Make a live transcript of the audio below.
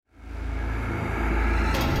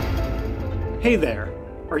Hey there.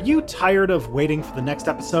 Are you tired of waiting for the next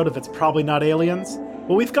episode of It's Probably Not Aliens?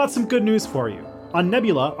 Well, we've got some good news for you. On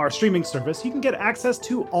Nebula, our streaming service, you can get access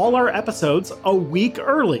to all our episodes a week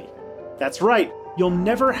early. That's right, you'll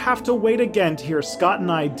never have to wait again to hear Scott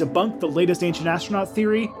and I debunk the latest ancient astronaut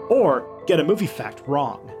theory or get a movie fact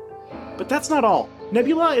wrong. But that's not all.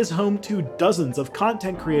 Nebula is home to dozens of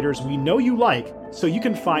content creators we know you like, so you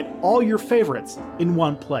can find all your favorites in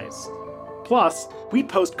one place. Plus, we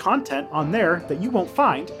post content on there that you won't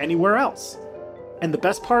find anywhere else. And the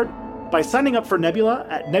best part? By signing up for Nebula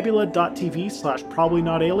at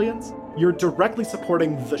nebula.tv/probablyNotAliens, you're directly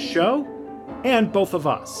supporting the show and both of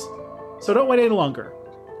us. So don't wait any longer.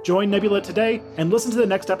 Join Nebula today and listen to the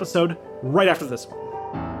next episode right after this one.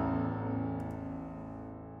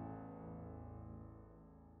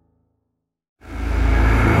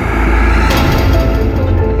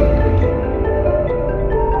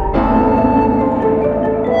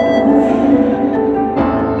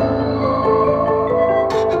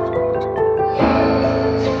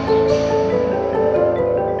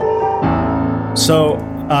 So,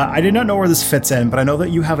 I did not know where this fits in, but I know that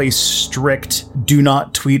you have a strict do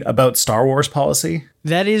not tweet about Star Wars policy.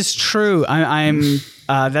 That is true. I'm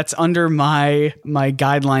that's under my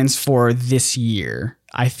guidelines for this year.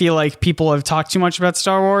 I feel like people have talked too much about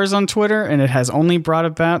Star Wars on Twitter, and it has only brought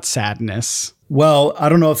about sadness. Well, I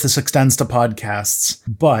don't know if this extends to podcasts,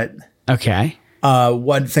 but... Okay.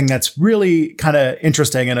 One thing that's really kind of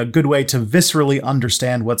interesting and a good way to viscerally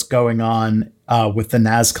understand what's going on with the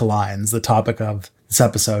Nazca lines, the topic of this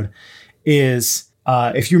episode, is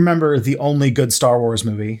if you remember the only good Star Wars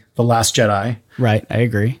movie, The Last Jedi. Right, I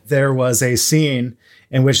agree. There was a scene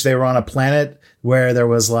in which they were on a planet where there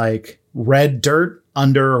was like red dirt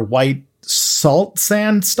under white salt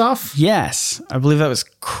sand stuff. Yes, I believe that was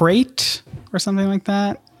Crate or something like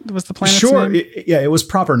that. Was the planet's sure name? It was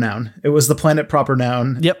proper noun. It was the planet proper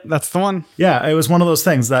noun. Yep, that's the one. Yeah, it was one of those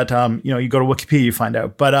things that you go to Wikipedia, you find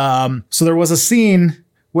out. But so there was a scene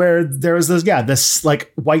where there was this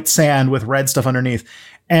like white sand with red stuff underneath,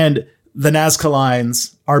 and the Nazca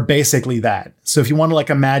lines are basically that. So if you want to like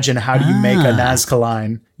imagine how do you make a Nazca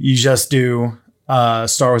line, you just do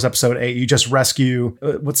Star Wars Episode 8. You just rescue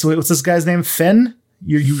what's this guy's name? Finn.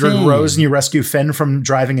 You're Rose and you rescue Finn from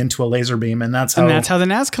driving into a laser beam, and that's how the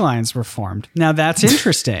Nazca lines were formed. Now that's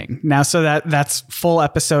interesting. So that's full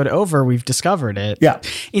episode over. We've discovered it. Yeah,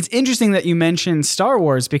 it's interesting that you mentioned Star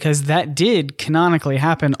Wars because that did canonically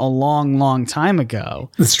happen a long, long time ago.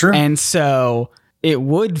 That's true, and so it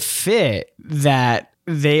would fit that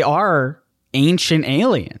they are ancient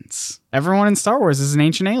aliens. Everyone in Star Wars is an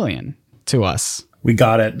ancient alien to us. We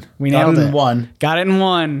got it. We nailed it. Got it in one. Got it in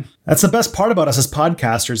one. That's the best part about us as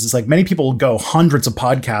podcasters. Is like many people go hundreds of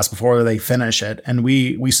podcasts before they finish it, and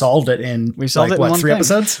we solved it in in 3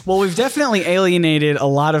 episodes? Well, we've definitely alienated a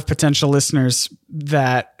lot of potential listeners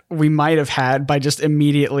that we might have had by just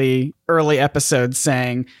immediately early episodes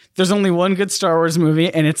saying there's only one good Star Wars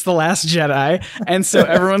movie and it's The Last Jedi. And so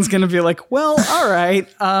everyone's going to be like, well, all right,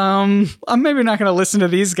 I'm maybe not going to listen to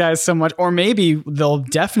these guys so much, or maybe they'll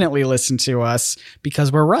definitely listen to us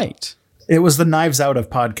because we're right. It was the Knives Out of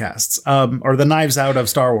podcasts, or the Knives Out of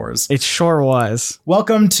Star Wars. It sure was.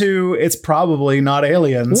 Welcome to It's Probably Not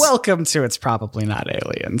Aliens. Welcome to It's Probably Not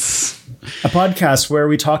Aliens. A podcast where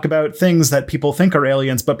we talk about things that people think are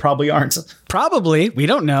aliens, but probably aren't. Probably. We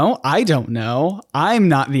don't know. I don't know. I'm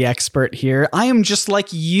not the expert here. I am just like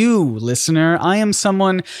you, listener. I am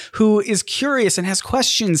someone who is curious and has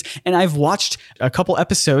questions. And I've watched a couple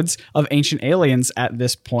episodes of Ancient Aliens at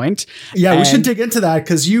this point. Yeah, we should dig into that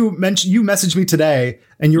because you messaged me today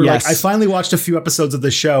and you were like, I finally watched a few episodes of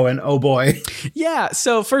the show and oh boy. Yeah.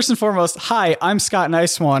 So first and foremost, hi, I'm Scott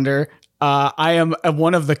Nicewander. I am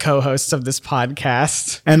one of the co-hosts of this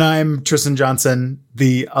podcast. And I'm Tristan Johnson,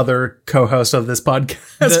 the other co-host of this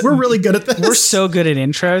podcast. We're really good at this. We're so good at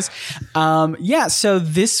intros. So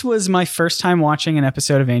this was my first time watching an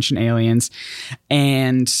episode of Ancient Aliens.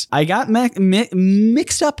 And I got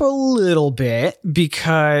mixed up a little bit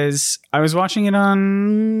because I was watching it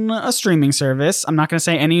on a streaming service. I'm not going to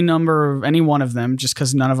say any one of them just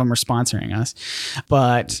because none of them are sponsoring us.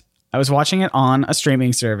 But I was watching it on a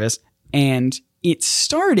streaming service. And it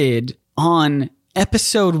started on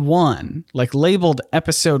episode 1, like labeled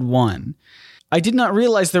episode 1. I did not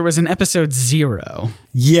realize there was an episode 0.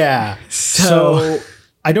 Yeah. So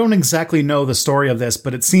I don't exactly know the story of this,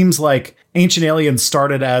 but it seems like Ancient Aliens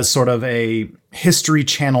started as sort of a History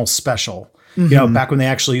Channel special, back when they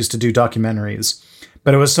actually used to do documentaries.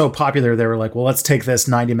 But it was so popular, they were like, well, let's take this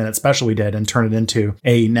 90-minute special we did and turn it into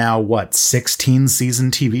a now,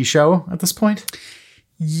 16-season TV show at this point?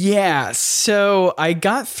 Yeah, so I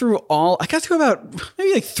got through about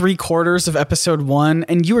maybe like 3/4 of episode 1,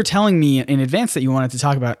 and you were telling me in advance that you wanted to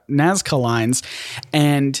talk about Nazca lines,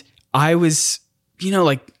 and I was,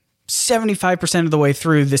 like 75% of the way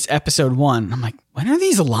through this episode 1. I'm like, when are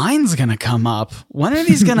these lines going to come up? When are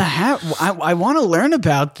these going to have, I want to learn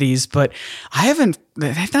about these, but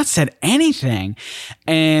they've not said anything.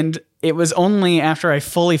 And it was only after I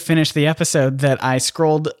fully finished the episode that I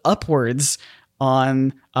scrolled upwards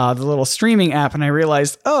on the little streaming app, and I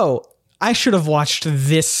realized, I should have watched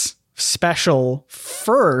this special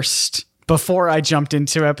first before I jumped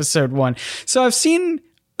into episode 1. So I've seen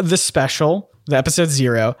the special, the episode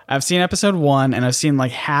 0. I've seen episode 1, and I've seen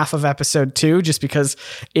like half of episode 2 just because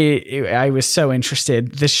I was so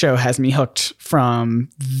interested. This show has me hooked from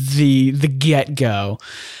the get-go.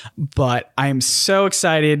 But I'm so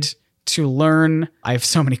excited to learn. I have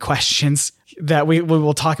so many questions that we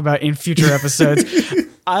will talk about in future episodes.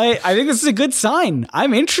 I think this is a good sign.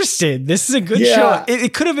 I'm interested. This is a good show.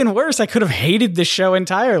 It could have been worse. I could have hated this show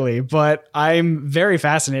entirely, but I'm very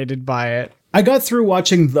fascinated by it. I got through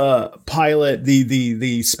watching the pilot,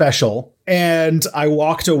 the special, and I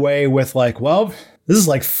walked away with like, well, this is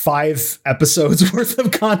like 5 episodes worth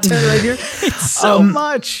of content right here. It's so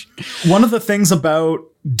much. One of the things about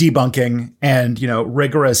debunking and,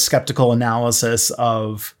 rigorous skeptical analysis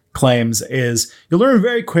of claims is you'll learn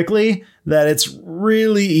very quickly that it's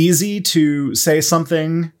really easy to say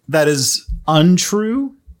something that is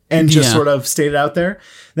untrue and just sort of state it out there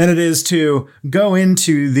than it is to go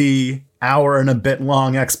into the hour and a bit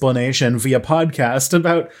long explanation via podcast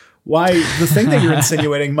about why the thing that you're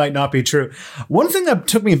insinuating might not be true. One thing that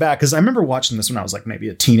took me back is I remember watching this when I was like maybe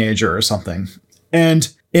a teenager or something,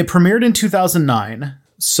 and it premiered in 2009.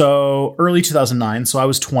 So early 2009. So I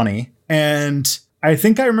was 20, and I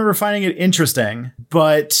think I remember finding it interesting,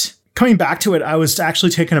 but coming back to it, I was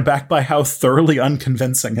actually taken aback by how thoroughly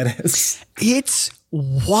unconvincing it is. It's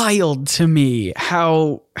wild to me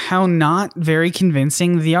how not very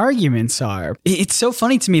convincing the arguments are. It's so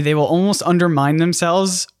funny to me. They will almost undermine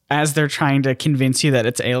themselves as they're trying to convince you that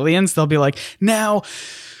it's aliens. They'll be like, now,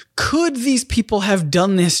 could these people have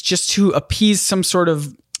done this just to appease some sort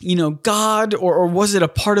of God, or was it a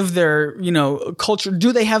part of their, culture?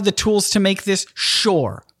 Do they have the tools to make this?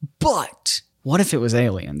 Sure. But what if it was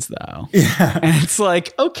aliens though? Yeah. And it's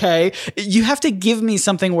like, okay, you have to give me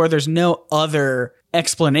something where there's no other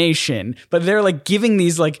explanation, but they're like giving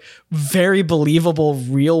these like very believable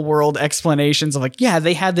real world explanations of like, yeah,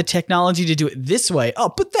 they had the technology to do it this way.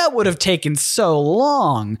 Oh, but that would have taken so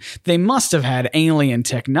long. They must have had alien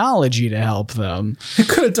technology to help them. They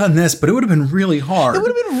could have done this, but it would have been really hard. It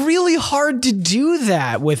would have been really hard to do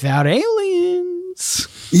that without aliens.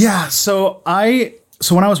 Yeah. So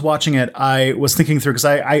when I was watching it, I was thinking through, because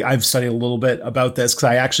I've studied a little bit about this, because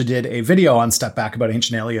I actually did a video on Step Back about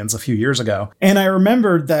ancient aliens a few years ago. And I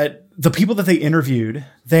remembered that the people that they interviewed,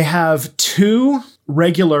 they have 2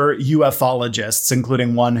 regular ufologists,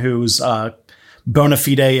 including one whose bona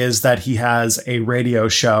fide is that he has a radio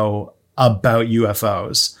show about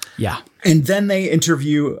UFOs. Yeah. And then they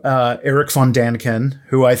interview Eric von Daniken,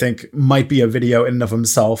 who I think might be a video in and of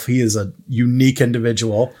himself. He is a unique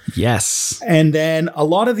individual. Yes. And then a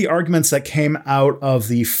lot of the arguments that came out of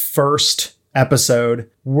the first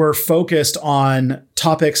episode were focused on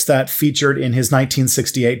topics that featured in his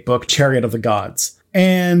 1968 book, Chariot of the Gods.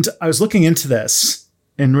 And I was looking into this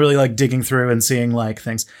and really like digging through and seeing like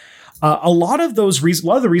things. A lot of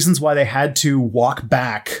the reasons why they had to walk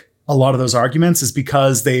back a lot of those arguments is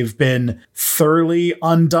because they've been thoroughly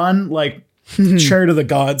undone. Like Chariot of the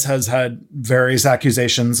Gods has had various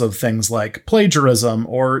accusations of things like plagiarism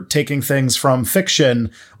or taking things from fiction,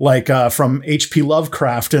 like from H.P.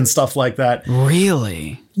 Lovecraft and stuff like that.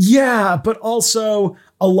 Really? Yeah, but also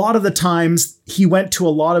a lot of the times he went to a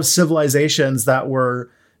lot of civilizations that were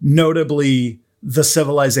notably the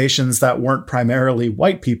civilizations that weren't primarily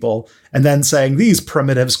white people, and then saying these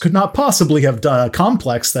primitives could not possibly have done a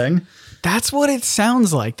complex thing. That's what it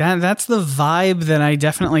sounds like. That's the vibe that I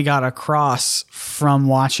definitely got across from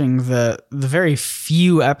watching the very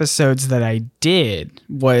few episodes that I did.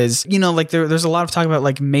 Was, like there's a lot of talk about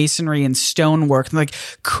like masonry and stonework. Like,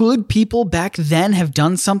 could people back then have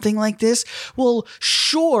done something like this? Well,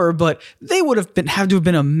 sure, but they would have had to have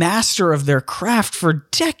been a master of their craft for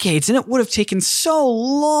decades, and it would have taken so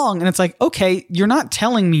long. And it's like, okay, you're not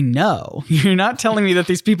telling me no. You're not telling me that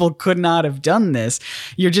these people could not have done this.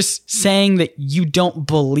 You're just saying that you don't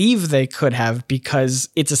believe they could have because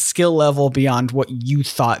it's a skill level beyond what you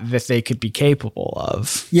thought that they could be capable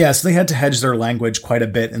of. Yeah, so they had to hedge their their language quite a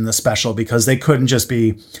bit in the special because they couldn't just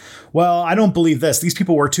be, well, I don't believe this. These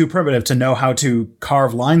people were too primitive to know how to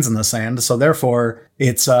carve lines in the sand, so therefore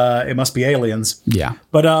it must be aliens. Yeah.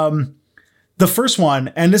 But the first one,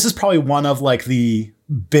 and this is probably one of like the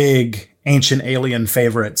big ancient alien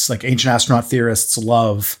favorites, like ancient astronaut theorists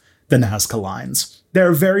love the Nazca lines.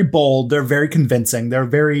 They're very bold, they're very convincing, they're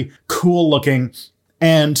very cool looking.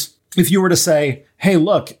 And if you were to say, hey,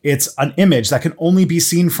 look, it's an image that can only be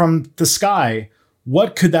seen from the sky,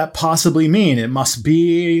 what could that possibly mean? It must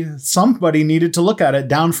be somebody needed to look at it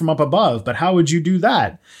down from up above. But how would you do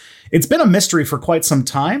that? It's been a mystery for quite some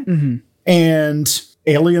time. Mm-hmm. And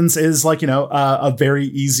aliens is like, a very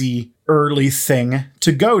easy early thing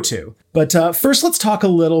to go to. But first, let's talk a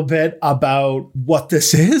little bit about what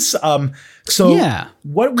this is.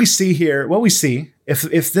 What we see,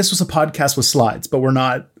 if this was a podcast with slides, but we're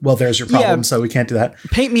not, well, there's your problem. So we can't do that.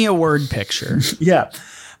 Paint me a word picture. Yeah.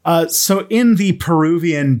 So in the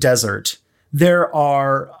Peruvian desert, there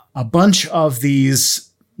are a bunch of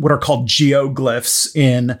these, what are called geoglyphs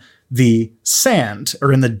in the sand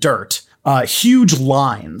or in the dirt. Huge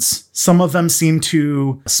lines. Some of them seem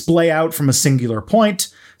to splay out from a singular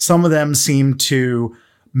point. Some of them seem to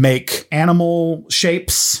make animal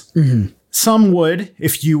shapes. Mm-hmm. Some would,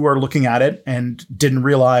 if you were looking at it and didn't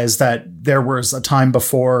realize that there was a time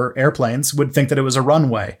before airplanes, would think that it was a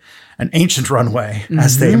runway, an ancient runway,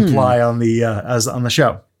 as they imply on the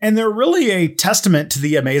show. And they're really a testament to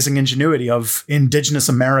the amazing ingenuity of indigenous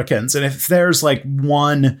Americans. And if there's like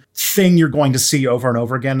one thing you're going to see over and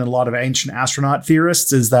over again in a lot of ancient astronaut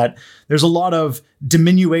theorists is that there's a lot of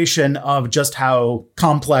diminution of just how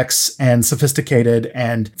complex and sophisticated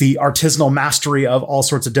and the artisanal mastery of all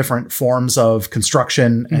sorts of different forms of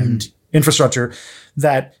construction and infrastructure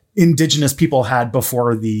that indigenous people had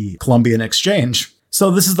before the Columbian Exchange. So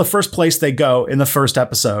this is the first place they go in the first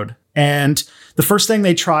episode. And the first thing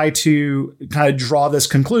they try to kind of draw this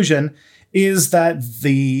conclusion is that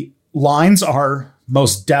the lines are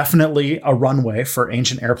most definitely a runway for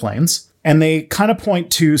ancient airplanes. And they kind of point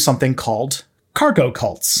to something called cargo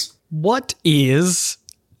cults. What is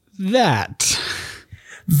that?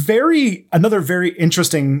 Another very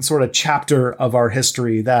interesting sort of chapter of our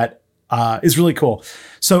history that is really cool.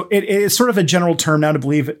 So it is sort of a general term now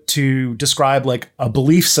to describe like a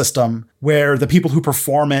belief system where the people who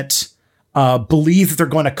perform it believe that they're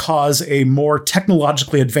going to cause a more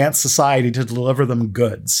technologically advanced society to deliver them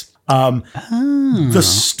goods. The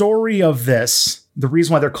story of this, the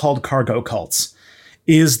reason why they're called cargo cults,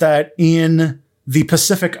 is that in the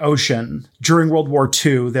Pacific Ocean during World War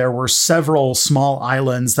II, there were several small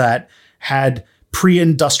islands that had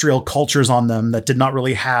pre-industrial cultures on them that did not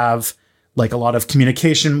really have like a lot of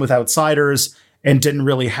communication with outsiders and didn't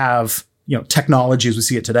really have, technology as we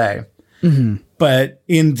see it today. Mm-hmm. But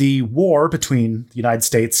in the war between the United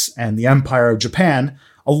States and the Empire of Japan,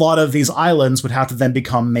 a lot of these islands would have to then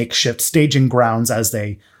become makeshift staging grounds as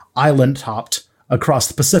they island hopped across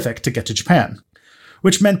the Pacific to get to Japan,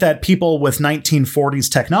 which meant that people with 1940s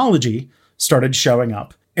technology started showing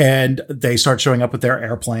up, and they start showing up with their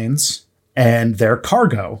airplanes and their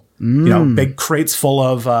cargo, big crates full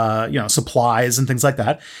of, supplies and things like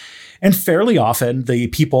that. And fairly often the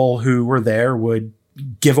people who were there would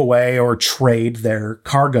give away or trade their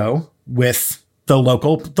cargo with the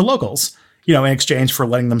locals, in exchange for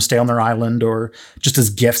letting them stay on their island or just as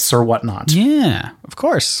gifts or whatnot. Yeah, of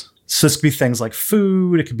course. So this could be things like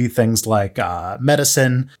food. It could be things like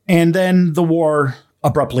medicine. And then the war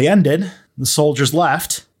abruptly ended. The soldiers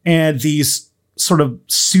left, and these sort of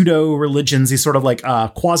pseudo religions, these sort of like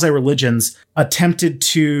quasi religions, attempted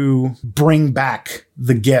to bring back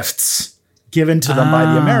the gifts given to them by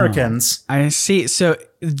the Americans. I see. So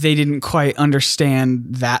they didn't quite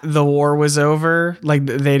understand that the war was over. Like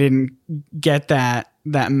they didn't get that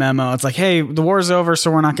memo. It's like, hey, the war's over, so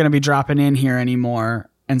we're not going to be dropping in here anymore.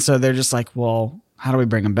 And so they're just like, well, how do we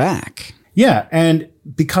bring them back? Yeah. And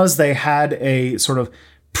because they had a sort of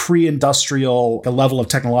pre-industrial level of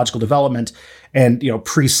technological development and,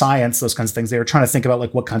 pre-science, those kinds of things, they were trying to think about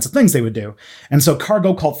like what kinds of things they would do. And so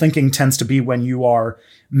cargo cult thinking tends to be when you are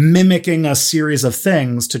mimicking a series of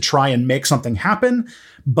things to try and make something happen,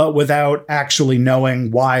 but without actually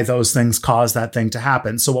knowing why those things cause that thing to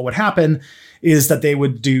happen. So what would happen is that they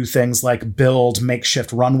would do things like build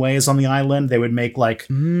makeshift runways on the island. They would make like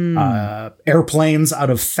airplanes out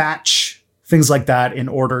of thatch, things like that, in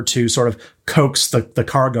order to sort of coax the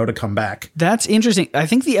cargo to come back. That's interesting. I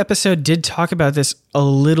think the episode did talk about this a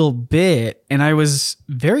little bit, and I was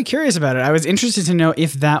very curious about it. I was interested to know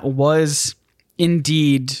if that was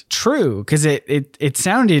indeed true, because it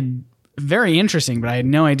sounded very interesting, but I had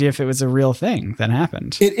no idea if it was a real thing that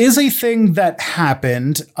happened. It is a thing that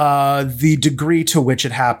happened. The degree to which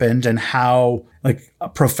it happened and how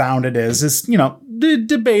profound it is,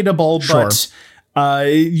 debatable, Sure. but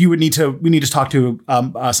we need to talk to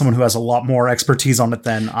someone who has a lot more expertise on it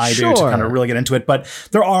than I do to kind of really get into it. But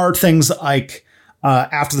there are things like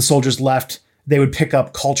after the soldiers left, they would pick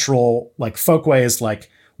up cultural folkways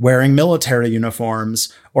like wearing military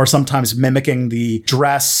uniforms or sometimes mimicking the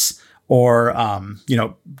dress or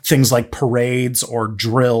things like parades or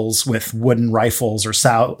drills with wooden rifles or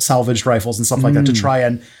salvaged rifles and stuff like that to try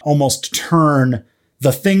and almost turn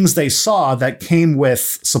the things they saw that came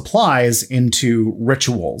with supplies into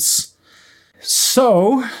rituals.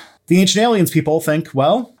 So the Ancient Aliens people think,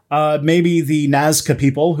 well, maybe the Nazca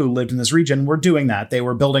people who lived in this region were doing that. They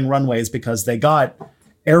were building runways because they got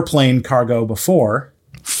airplane cargo before.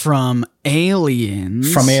 From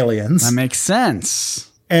aliens. That makes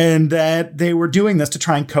sense. And that they were doing this to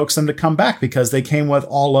try and coax them to come back because they came with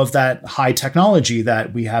all of that high technology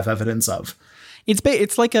that we have evidence of.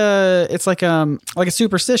 It's like a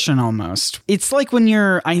superstition almost. It's like when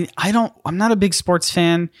I'm not a big sports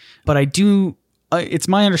fan, but I do. It's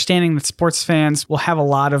my understanding that sports fans will have a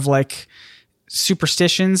lot of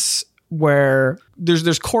superstitions where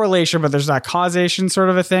there's correlation, but there's not causation sort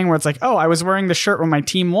of a thing where it's like, oh, I was wearing the shirt when my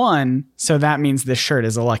team won, so that means this shirt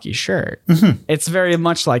is a lucky shirt. Mm-hmm. It's very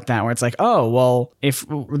much like that, where it's like, oh, well, if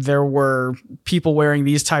there were people wearing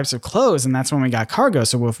these types of clothes and that's when we got cargo,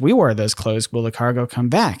 so if we wear those clothes, will the cargo come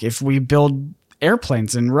back? If we build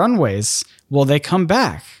airplanes and runways, will they come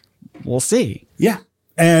back? We'll see. Yeah.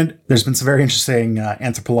 And there's been some very interesting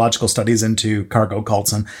anthropological studies into cargo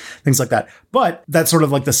cults and things like that. But that's sort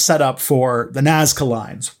of like the setup for the Nazca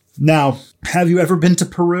lines. Now, have you ever been to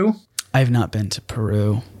Peru? I've not been to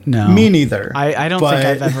Peru. No. Me neither. I don't think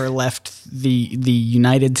I've ever left the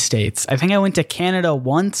United States. I think I went to Canada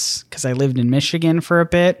once because I lived in Michigan for a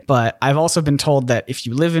bit. But I've also been told that if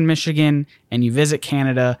you live in Michigan and you visit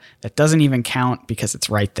Canada, that doesn't even count because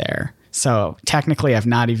it's right there. So technically, I've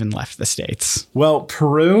not even left the States. Well,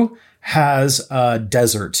 Peru has a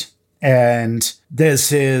desert, and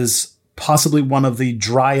this is possibly one of the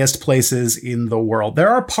driest places in the world. There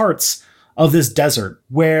are parts of this desert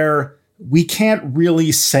where we can't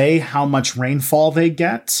really say how much rainfall they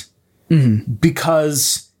get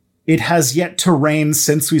because it has yet to rain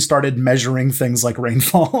since we started measuring things like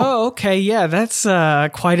rainfall. Oh, okay. Yeah, that's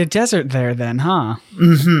quite a desert there then, huh?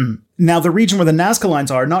 Mm-hmm. Now, the region where the Nazca lines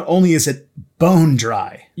are, not only is it bone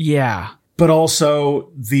dry. Yeah. But also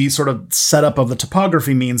the sort of setup of the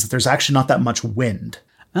topography means that there's actually not that much wind.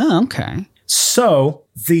 Oh, okay. So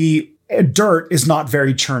the dirt is not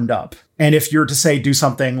very churned up. And if you're to say do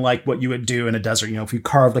something like what you would do in a desert, if you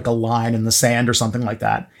carved like a line in the sand or something like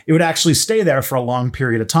that, it would actually stay there for a long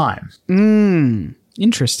period of time.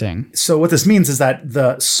 Interesting. So what this means is that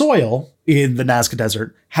the soil in the Nazca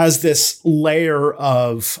Desert has this layer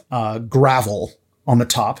of gravel on the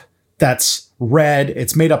top that's red.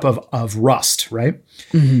 It's made up of rust, right?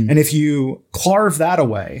 Mm-hmm. And if you carve that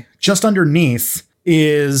away, just underneath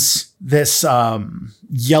is this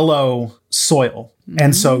yellow soil.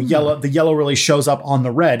 And so the yellow really shows up on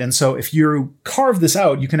the red. And so if you carve this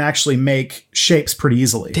out, you can actually make shapes pretty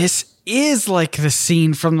easily. This is like the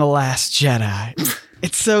scene from The Last Jedi.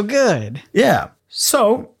 It's so good. Yeah.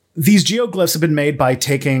 So these geoglyphs have been made by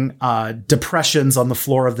taking depressions on the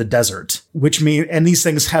floor of the desert, and these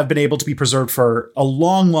things have been able to be preserved for a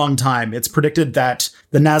long, long time. It's predicted that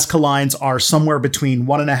the Nazca lines are somewhere between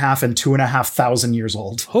 1,500 and 2,500 years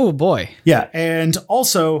old. Oh, boy. Yeah. And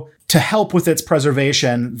also, to help with its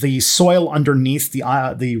preservation, the soil underneath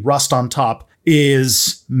the rust on top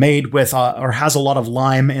is made with or has a lot of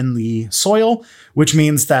lime in the soil, which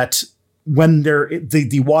means that when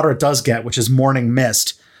the water it does get, which is morning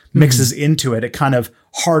mist, mixes into it, it kind of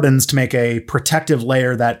hardens to make a protective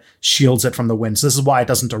layer that shields it from the wind. So this is why it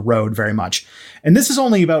doesn't erode very much. And this is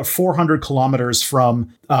only about 400 kilometers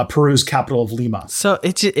from Peru's capital of Lima. So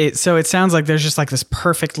it sounds like there's just like this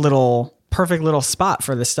perfect little spot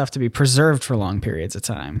for this stuff to be preserved for long periods of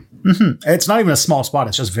time. Mm-hmm. It's not even a small spot.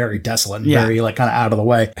 It's just very desolate and very kind of out of the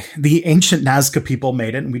way. The ancient Nazca people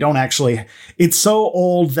made it, and we don't actually, it's so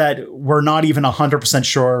old that we're not even 100%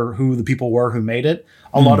 sure who the people were who made it.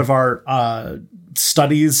 A lot of our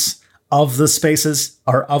studies of the spaces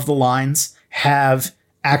or of the lines have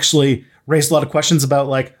actually raised a lot of questions about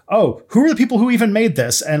who are the people who even made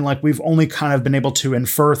this? And we've only kind of been able to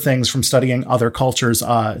infer things from studying other cultures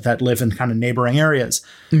that live in kind of neighboring areas.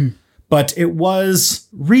 but it was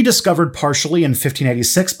rediscovered partially in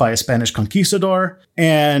 1586 by a Spanish conquistador,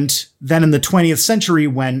 and then in the 20th century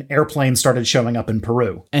when airplanes started showing up in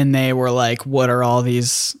Peru. And they were like, what are all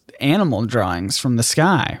these animal drawings from the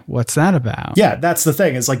sky? What's that about? Yeah, that's the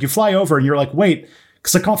thing. It's like you fly over and you're like, wait,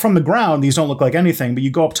 because I come from the ground, these don't look like anything, but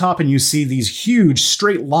you go up top and you see these huge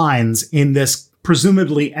straight lines in this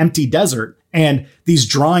presumably empty desert and these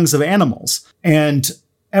drawings of animals. And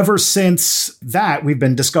ever since that, we've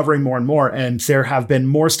been discovering more and more, and there have been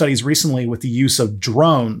more studies recently with the use of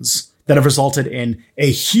drones that have resulted in a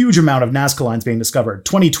huge amount of Nazca lines being discovered.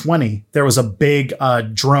 2020, there was a big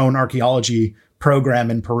drone archaeology program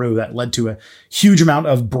in Peru that led to a huge amount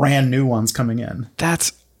of brand new ones coming in.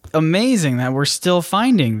 That's amazing that we're still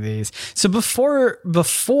finding these. So before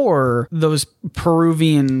those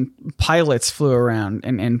Peruvian pilots flew around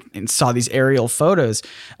and saw these aerial photos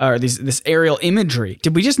or this aerial imagery,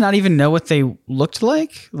 did we just not even know what they looked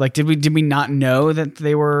like? Like, did we not know that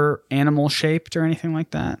they were animal shaped or anything like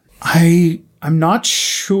that? I'm not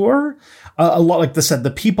sure. A lot, like I said,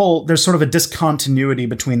 the people, there's sort of a discontinuity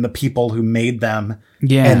between the people who made them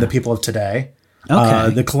and the people of today. Okay.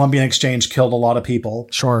 The Columbian Exchange killed a lot of people.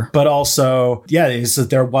 Sure. But also, is that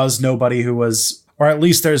there was nobody who was, or at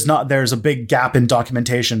least there's a big gap in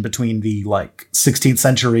documentation between the 16th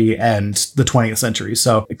century and the 20th century.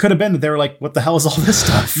 So it could have been that they were like, what the hell is all this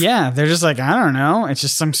stuff? Yeah. They're just like, I don't know. It's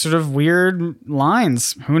just some sort of weird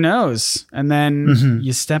lines. Who knows? And then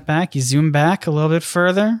you step back, you zoom back a little bit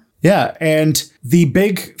further. Yeah, and the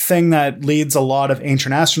big thing that leads a lot of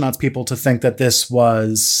ancient astronauts people to think that this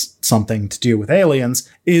was something to do with aliens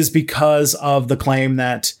is because of the claim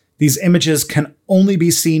that these images can only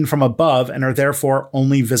be seen from above and are therefore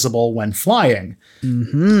only visible when flying.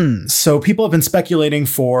 Mm-hmm. So people have been speculating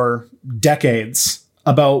for decades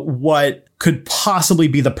about what could possibly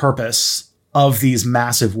be the purpose of these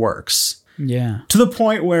massive works. Yeah. To the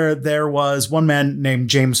point where there was one man named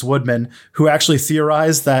James Woodman who actually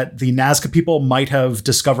theorized that the Nazca people might have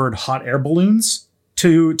discovered hot air balloons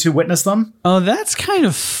to witness them. Oh, that's kind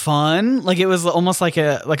of fun. Like it was almost like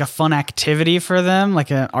a fun activity for them, like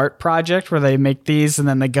an art project where they make these and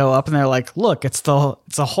then they go up and they're like, look, it's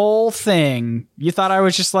a whole thing. You thought I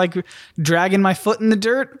was just like dragging my foot in the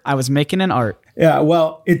dirt? I was making an art. Yeah,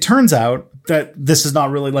 well, it turns out that this is not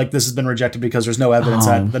really this has been rejected because there's no evidence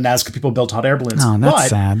that the Nazca people built hot air balloons. Oh, that's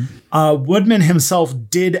sad. Woodman himself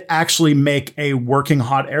did actually make a working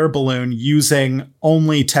hot air balloon using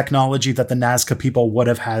only technology that the Nazca people would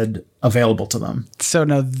have had available to them. So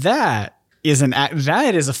now that is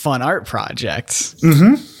a fun art project.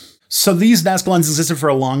 Mm-hmm. So these Nazca lines existed for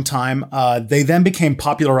a long time. They then became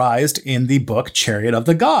popularized in the book Chariot of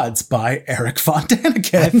the Gods by Eric von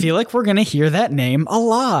Däniken. I feel like we're going to hear that name a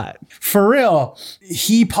lot. For real.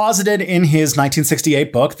 He posited in his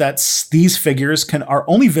 1968 book that these figures are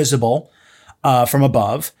only visible from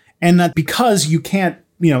above, and that because you can't,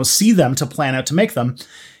 see them to plan out to make them,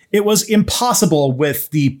 it was impossible with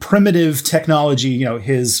the primitive technology,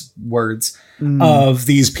 his words, of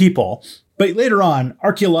these people. But later on,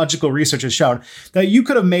 archaeological research has shown that you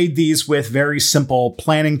could have made these with very simple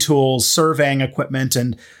planning tools, surveying equipment,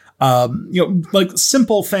 and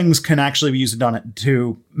simple things can actually be used on it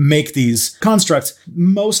to make these constructs,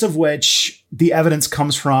 most of which the evidence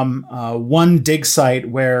comes from one dig site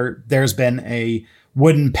where there's been a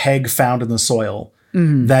wooden peg found in the soil.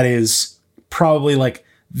 Mm-hmm. That is probably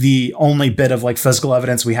the only bit of physical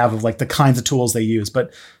evidence we have of the kinds of tools they use.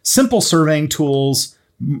 But simple surveying tools,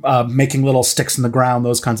 making little sticks in the ground,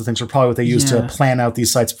 those kinds of things are probably what they used to plan out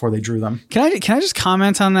these sites before they drew them. Can I just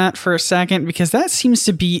comment on that for a second? Because that seems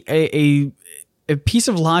to be a piece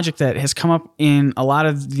of logic that has come up in a lot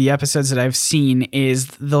of the episodes that I've seen. Is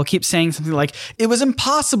they'll keep saying something like, it was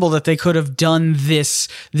impossible that they could have done this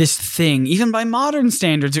thing. Even by modern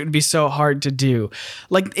standards, it would be so hard to do.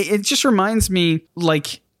 It just reminds me,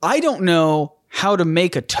 I don't know how to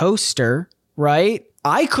make a toaster, right?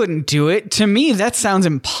 I couldn't do it. To me, that sounds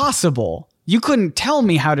impossible. You couldn't tell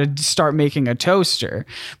me how to start making a toaster,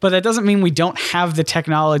 but that doesn't mean we don't have the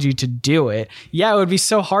technology to do it. Yeah, it would be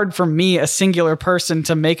so hard for me, a singular person,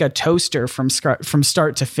 to make a toaster from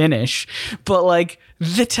start to finish. But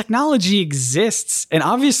the technology exists, and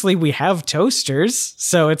obviously we have toasters,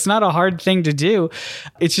 so it's not a hard thing to do.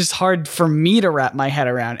 It's just hard for me to wrap my head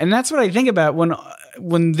around. And that's what I think about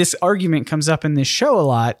when this argument comes up in this show a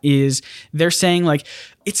lot, is they're saying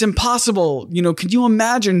it's impossible. Could you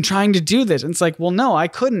imagine trying to do this? And it's well, no, I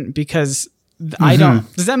couldn't, because I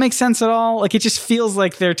don't, does that make sense at all? Like, it just feels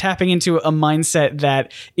like they're tapping into a mindset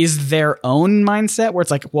that is their own mindset where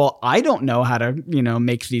it's like, well, I don't know how to,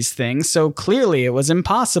 make these things. So clearly it was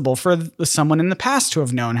impossible for someone in the past to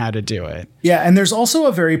have known how to do it. Yeah. And there's also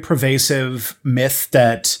a very pervasive myth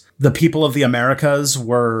that the people of the Americas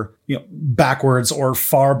were, backwards or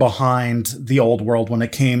far behind the old world when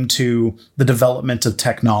it came to the development of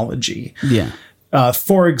technology. Yeah.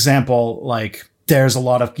 For example, like, there's a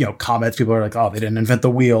lot of, comments. People are like, oh, they didn't invent the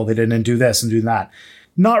wheel. They didn't do this and do that.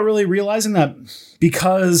 Not really realizing that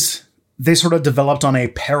because they sort of developed on a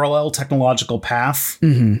parallel technological path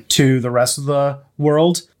to the rest of the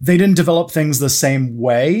world, they didn't develop things the same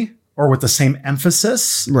way or with the same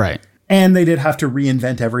emphasis. Right. And they did have to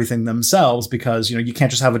reinvent everything themselves because, you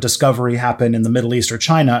can't just have a discovery happen in the Middle East or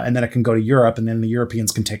China and then it can go to Europe and then the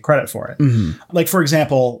Europeans can take credit for it. Like, for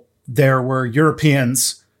example, there were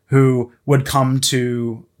Europeans who would come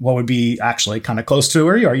to what would be actually kind of close to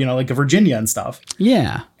where you are, like Virginia and stuff.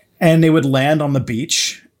 Yeah. And they would land on the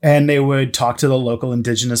beach and they would talk to the local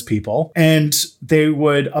indigenous people and they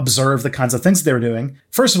would observe the kinds of things that they were doing.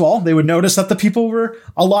 First of all, they would notice that the people were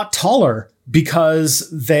a lot taller because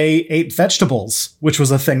they ate vegetables, which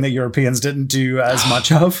was a thing that Europeans didn't do as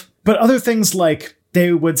much of. But other things like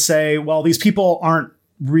they would say, well, these people aren't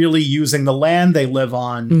really using the land they live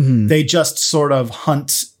on. They just sort of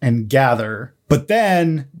hunt and gather. But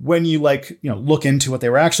then when you look into what they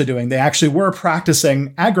were actually doing, they actually were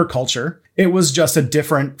practicing agriculture. It was just a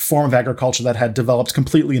different form of agriculture that had developed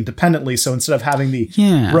completely independently. So instead of having the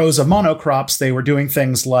rows of monocrops, they were doing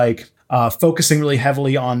things like focusing really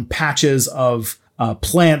heavily on patches of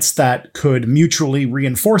plants that could mutually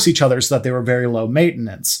reinforce each other so that they were very low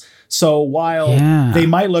maintenance. So while they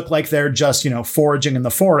might look like they're just, foraging in the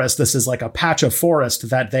forest, this is like a patch of forest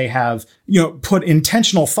that they have, put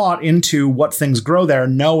intentional thought into what things grow there,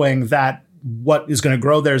 knowing that what is going to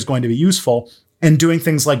grow there is going to be useful, and doing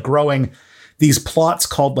things like growing these plots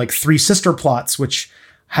called like three sister plots, which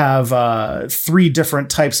have 3 different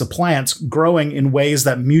types of plants growing in ways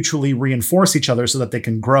that mutually reinforce each other so that they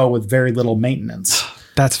can grow with very little maintenance.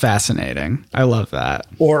 That's fascinating. I love that.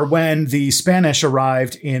 Or when the Spanish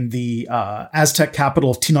arrived in the Aztec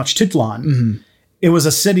capital of Tenochtitlan, it was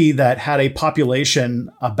a city that had a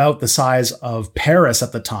population about the size of Paris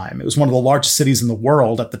at the time. It was one of the largest cities in the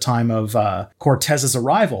world at the time of Cortez's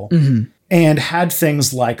arrival, and had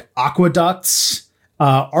things like aqueducts,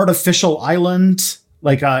 artificial island.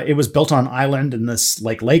 Like it was built on an island in this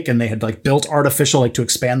lake, and they had built artificial to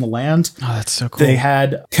expand the land. Oh, that's so cool. They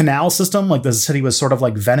had canal system. The city was sort of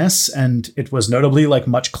like Venice, and it was notably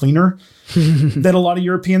much cleaner than a lot of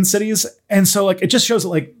European cities. And so it just shows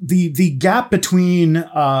that the gap between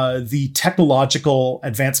the technological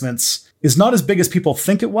advancements is not as big as people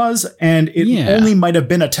think it was, and it only might have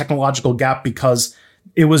been a technological gap because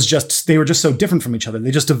it was just, they were just so different from each other.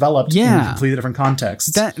 They just developed in completely different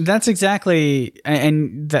contexts. That's exactly,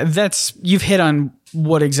 and that's, you've hit on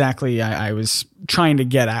what exactly I was trying to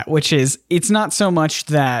get at, which is it's not so much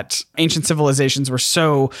that ancient civilizations were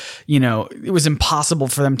so, it was impossible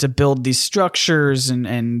for them to build these structures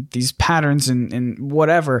and these patterns and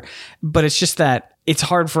whatever, but it's just that it's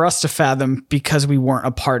hard for us to fathom because we weren't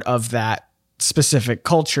a part of that specific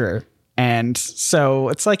culture. And so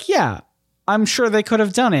it's I'm sure they could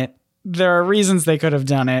have done it. There are reasons they could have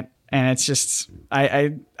done it. And it's just,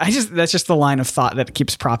 that's just the line of thought that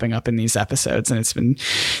keeps propping up in these episodes. And it's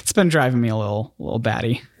been driving me a little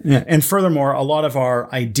batty. Yeah. And furthermore, a lot of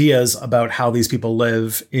our ideas about how these people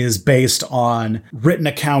live is based on written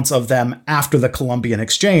accounts of them after the Columbian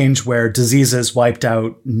Exchange, where diseases wiped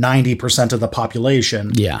out 90% of the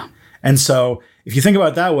population. Yeah. And so if you think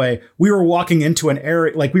about it that way, we were walking into an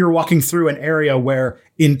area, we were walking through an area where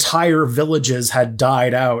entire villages had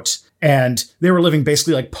died out and they were living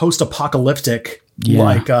basically post-apocalyptic,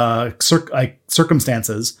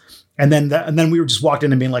 circumstances. And then we were just walked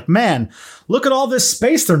in and being like, man, look at all this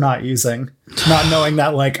space they're not using, not knowing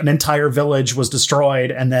that an entire village was destroyed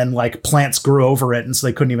and then plants grew over it. And so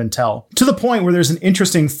they couldn't even tell, to the point where there's an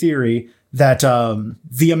interesting theory that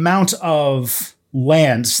the amount of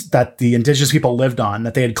lands that the indigenous people lived on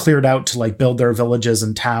that they had cleared out to build their villages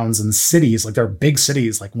and towns and cities, their big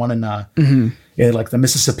cities, one in the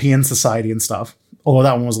Mississippian Society and stuff, although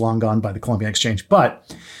that one was long gone by the Columbian Exchange.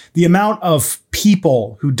 But the amount of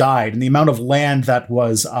people who died and the amount of land that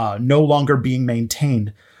was no longer being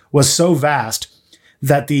maintained was so vast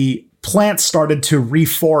that the plants started to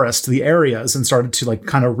reforest the areas and started to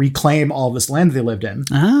kind of reclaim all this land they lived in.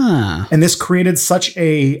 And this created such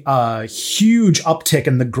a huge uptick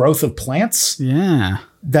in the growth of plants. Yeah.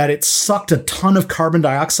 that it sucked a ton of carbon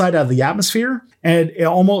dioxide out of the atmosphere. And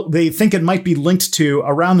they think it might be linked to,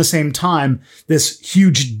 around the same time, this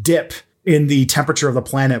huge dip in the temperature of the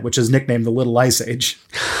planet, which is nicknamed the Little Ice Age.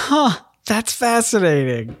 Huh. That's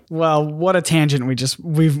fascinating. Well, what a tangent we've just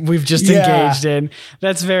engaged in.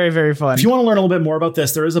 That's very, very fun. If you want to learn a little bit more about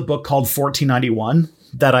this, there is a book called 1491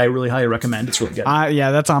 that I really highly recommend. It's really good.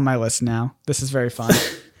 Yeah, that's on my list now. This is very fun.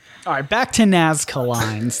 All right, back to Nazca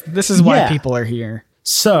lines. This is why people are here.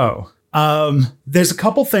 So, there's a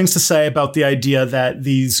couple things to say about the idea that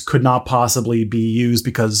these could not possibly be used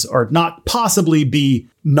or not possibly be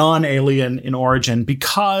non-alien in origin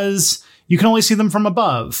because you can only see them from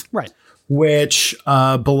above. Right. Which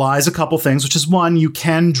belies a couple things, which is one, you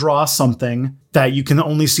can draw something that you can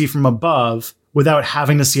only see from above without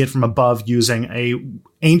having to see it from above using a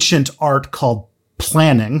ancient art called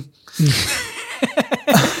planning.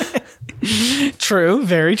 True,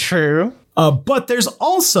 very true. But there's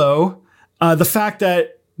also the fact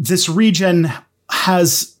that this region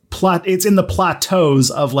has it's in the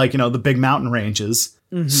plateaus of the big mountain ranges.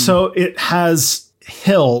 Mm-hmm. So it has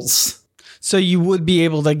hills. So you would be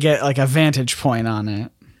able to get a vantage point on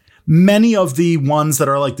it. Many of the ones that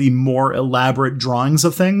are the more elaborate drawings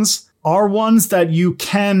of things are ones that you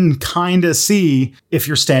can kind of see if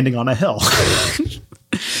you're standing on a hill.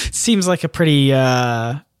 Seems like a pretty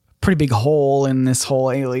big hole in this whole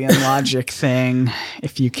alien logic thing,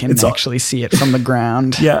 if you can actually see it from the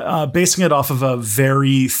ground. Yeah, basing it off of a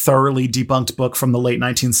very thoroughly debunked book from the late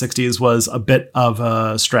 1960s was a bit of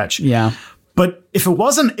a stretch. Yeah. But if it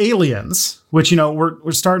wasn't aliens, which,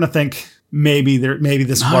 we're starting to think maybe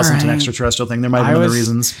this wasn't an extraterrestrial thing. There might have been other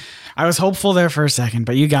reasons. I was hopeful there for a second,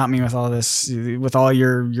 but you got me with all this, with all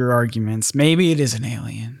your arguments. Maybe it isn't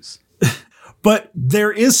aliens. But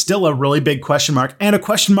there is still a really big question mark, and a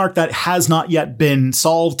question mark that has not yet been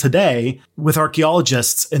solved today with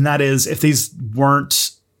archaeologists. And that is, if these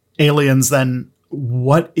weren't aliens, then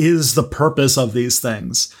what is the purpose of these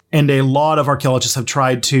things? And a lot of archaeologists have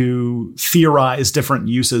tried to theorize different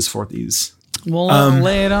uses for these. Well,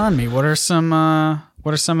 lay it on me. What are some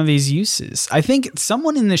of these uses? I think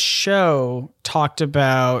someone in the show talked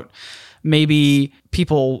about maybe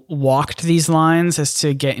people walked these lines as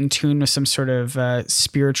to get in tune with some sort of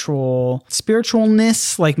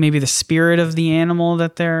spiritualness, like maybe the spirit of the animal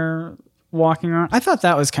that they're walking on. I thought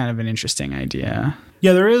that was kind of an interesting idea.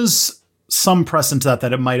 Yeah, there is some precedent to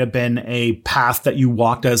that it might have been a path that you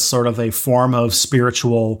walked as sort of a form of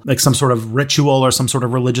spiritual, like some sort of ritual or some sort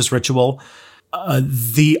of religious ritual.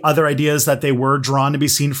 The other idea is that they were drawn to be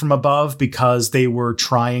seen from above because they were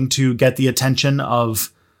trying to get the attention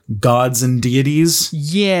of gods and deities.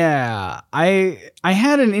 Yeah, I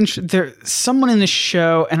had someone in the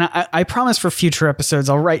show, and I promise for future episodes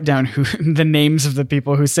I'll write down the names of the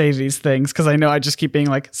people who say these things, because I know I just keep being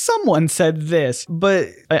like, someone said this. But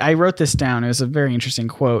I wrote this down. It was a very interesting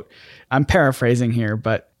quote. I'm paraphrasing here,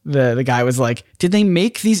 but the guy was like, did they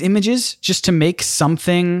make these images just to make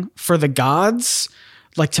something for the gods?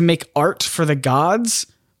 Like to make art for the gods?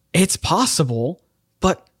 It's possible,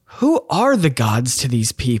 but who are the gods to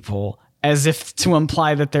these people? As if to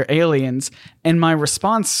imply that they're aliens. And my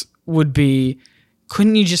response would be,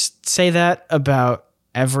 couldn't you just say that about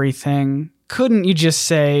everything? Couldn't you just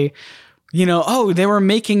say, they were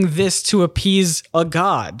making this to appease a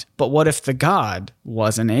god. But what if the god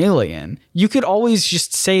was an alien? You could always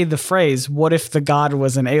just say the phrase, what if the god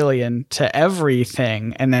was an alien, to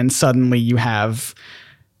everything? And then suddenly you have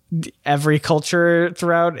every culture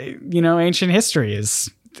throughout, ancient history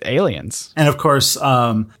is aliens. And of course,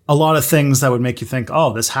 a lot of things that would make you think,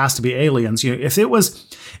 oh, this has to be aliens. If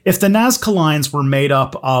the Nazca lines were made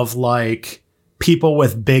up of people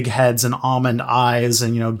with big heads and almond eyes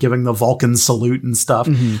and, giving the Vulcan salute and stuff,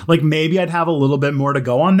 maybe I'd have a little bit more to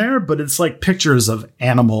go on there, but it's pictures of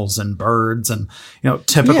animals and birds and,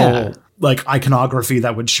 typical iconography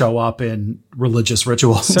that would show up in religious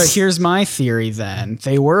rituals. So here's my theory then.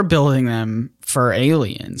 They were building them for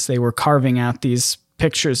aliens. They were carving out these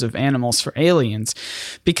pictures of animals for aliens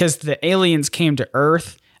because the aliens came to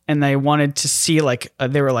Earth and they wanted to see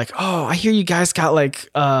they were like, oh, I hear you guys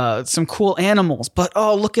got some cool animals, but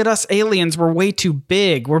oh, look at us aliens. We're way too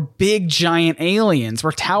big. We're big, giant aliens.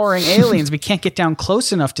 We're towering aliens. We can't get down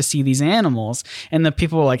close enough to see these animals. And the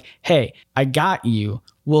people were like, hey, I got you.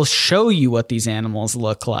 We'll show you what these animals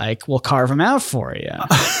look like. We'll carve them out for you.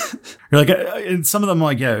 You're and some of them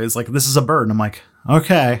it's this is a bird. And I'm like,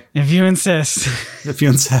 okay. If you insist.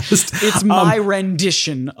 It's my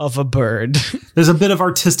rendition of a bird. There's a bit of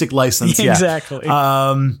artistic license. Yeah. Exactly.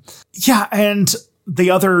 And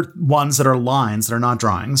the other ones that are lines that are not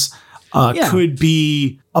drawings could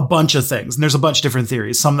be a bunch of things. And there's a bunch of different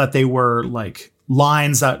theories. Some that they were like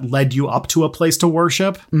lines that led you up to a place to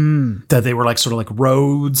worship, that they were like sort of like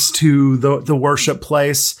roads to the worship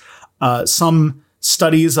place. Some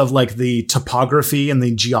studies of like the topography and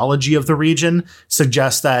the geology of the region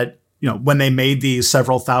suggest that, when they made these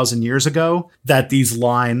several thousand years ago, that these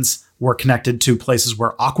lines were connected to places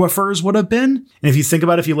where aquifers would have been. And if you think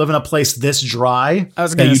about it, if you live in a place this dry,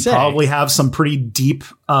 you'd probably have some pretty deep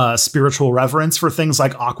spiritual reverence for things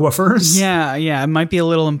like aquifers. Yeah, it might be a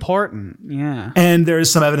little important. Yeah. And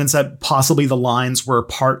there's some evidence that possibly the lines were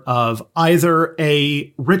part of either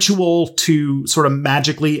a ritual to sort of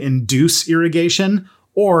magically induce irrigation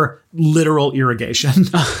or literal irrigation.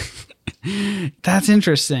 That's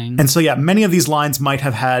interesting. And so, many of these lines might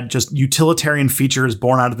have had just utilitarian features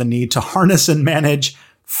born out of the need to harness and manage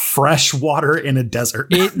fresh water in a desert.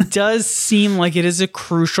 It does seem like it is a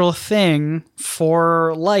crucial thing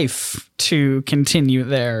for life to continue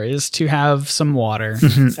there, is to have some water.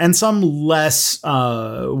 And some less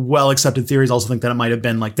well-accepted theories also think that it might have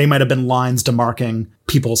been like, they might have been lines demarking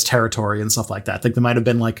people's territory and stuff like that. I think they might have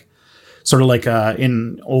been like, sort of like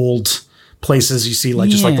in old places you see like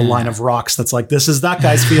just like the line of rocks that's like, this is that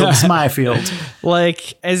guy's field, this is my field.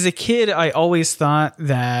 Like as a kid, I always thought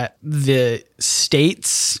that the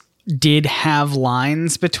states did have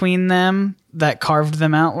lines between them that carved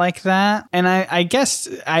them out like that. And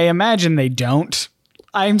I imagine they don't.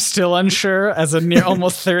 I'm still unsure as a near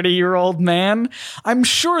almost 30-year-old man. I'm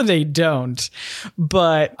sure they don't.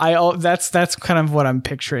 But that's kind of what I'm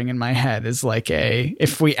picturing in my head, is like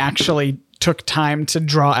if we actually took time to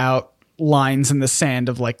draw out lines in the sand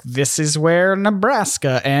of like, this is where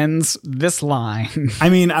Nebraska ends, this line. I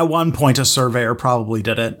mean, at one point a surveyor probably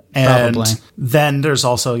did it. And then there's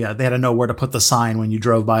also, they had to know where to put the sign when you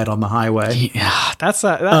drove by it on the highway. Yeah, that's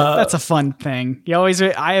a fun thing.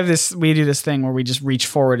 We do this thing where we just reach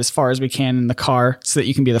forward as far as we can in the car so that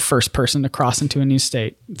you can be the first person to cross into a new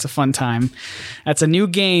state. It's a fun time. That's a new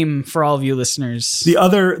game for all of you listeners. The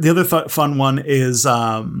other fun one is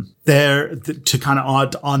to kind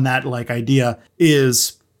of on that like idea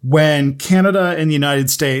is when Canada and the United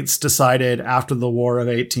States decided after the War of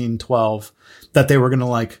 1812 that they were going to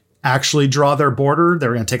like actually draw their border. They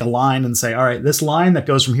were going to take a line and say, all right, this line that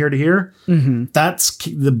goes from here to here, that's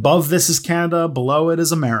above this is Canada, below it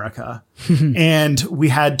is America. And we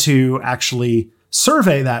had to actually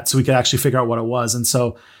survey that so we could actually figure out what it was. And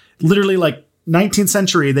so literally like 19th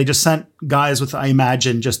century, they just sent guys with, I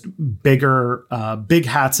imagine, just big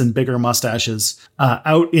hats and bigger mustaches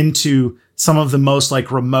out into some of the most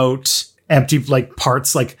like remote, empty like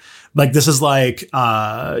parts, like this is like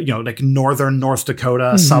like northern North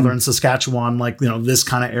Dakota, southern Saskatchewan, like this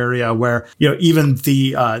kind of area where even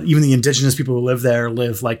the indigenous people who live there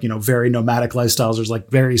live like very nomadic lifestyles. There's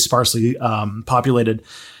like very sparsely populated.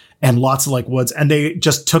 And lots of like woods. And they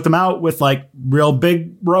just took them out with like real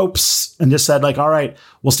big ropes and just said like, all right,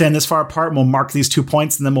 we'll stand this far apart and we'll mark these 2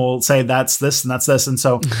 points and then we'll say that's this and that's this. And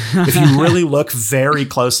so if you really look very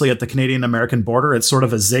closely at the Canadian-American border, it's sort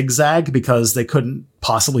of a zigzag because they couldn't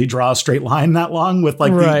possibly draw a straight line that long with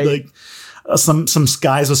like, some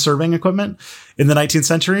guys with surveying equipment in the 19th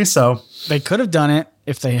century. So they could have done it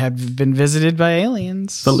if they had been visited by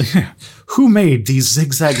aliens. Who made these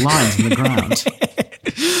zigzag lines in the ground?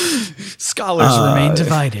 Scholars remain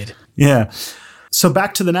divided. Yeah. So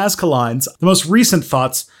back to the Nazca lines. The most recent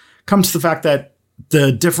thoughts come to the fact that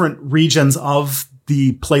the different regions of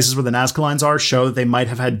the places where the Nazca lines are show that they might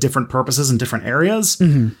have had different purposes in different areas.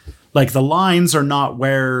 Like the lines are not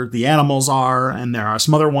where the animals are, and there are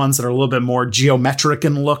some other ones that are a little bit more geometric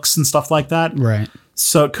in looks and stuff like that. Right.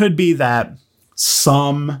 So it could be that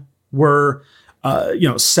some were,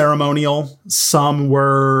 ceremonial, some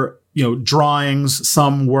were, drawings,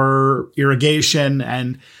 some were irrigation,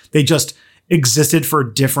 and they just existed for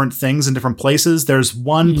different things in different places. There's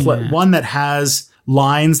one that has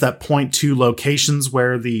lines that point to locations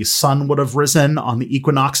where the sun would have risen on the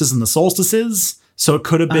equinoxes and the solstices. So it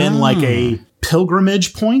could have been like a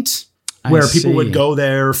pilgrimage point where people would go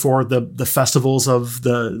there for the festivals of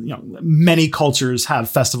many cultures have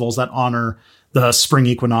festivals that honor the spring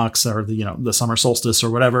equinox or the summer solstice or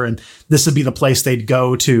whatever. And this would be the place they'd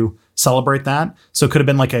go to celebrate that. So it could have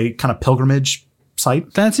been like a kind of pilgrimage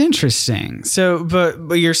site. That's interesting. So,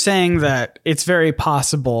 but you're saying that it's very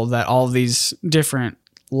possible that all these different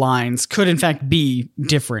lines could in fact be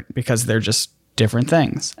different because they're just different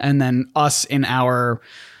things. And then us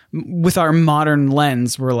with our modern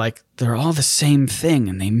lens, we're like, they're all the same thing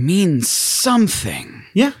and they mean something.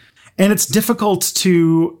 Yeah. And it's difficult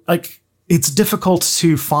to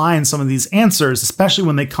find some of these answers, especially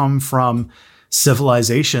when they come from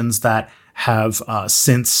civilizations that have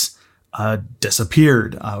since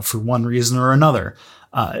disappeared for one reason or another.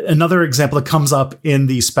 Another example that comes up in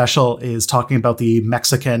the special is talking about the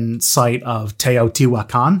Mexican site of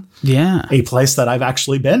Teotihuacan. Yeah. A place that I've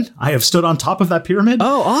actually been. I have stood on top of that pyramid.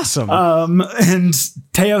 Oh, awesome. And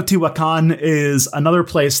Teotihuacan is another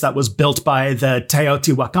place that was built by the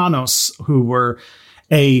Teotihuacanos, who were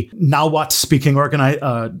a Nahuatl-speaking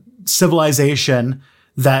civilization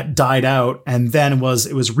that died out, and then it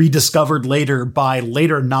was rediscovered later by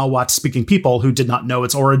later Nahuatl-speaking people who did not know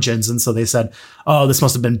its origins, and so they said, "Oh, this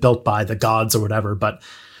must have been built by the gods or whatever." But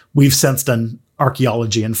we've since done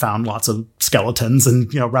archaeology and found lots of skeletons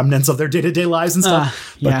and remnants of their day-to-day lives and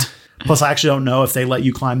stuff. But plus, I actually don't know if they let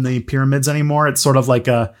you climb the pyramids anymore. It's sort of like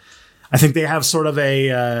I think they have sort of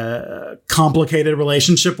a complicated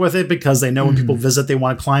relationship with it because they know when people visit, they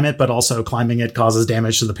want to climb it, but also climbing it causes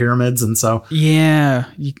damage to the pyramids. And so,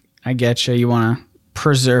 I get you. You want to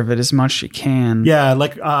preserve it as much as you can. Yeah.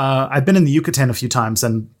 Like, I've been in the Yucatan a few times,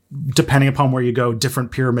 and depending upon where you go,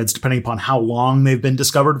 different pyramids, depending upon how long they've been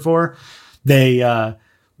discovered for, they,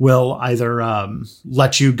 will either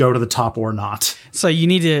let you go to the top or not. So you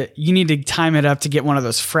need to time it up to get one of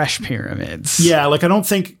those fresh pyramids. Yeah, like I don't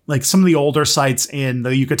think like some of the older sites in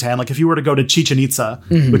the Yucatan, like if you were to go to Chichen Itza,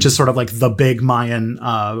 which is sort of like the big Mayan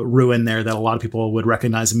ruin there that a lot of people would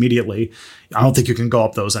recognize immediately, I don't think you can go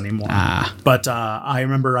up those anymore. But I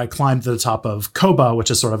remember I climbed to the top of Koba, which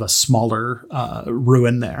is sort of a smaller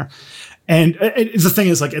ruin there. And the thing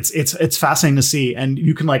is, like, it's fascinating to see, and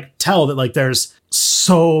you can like tell that like there's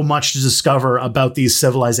so much to discover about these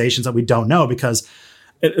civilizations that we don't know, because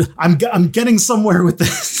I'm getting somewhere with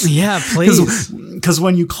this. Yeah, please. Because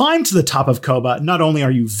when you climb to the top of Koba, not only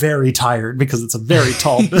are you very tired because it's a very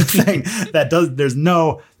tall thing there's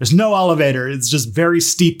no elevator. It's just very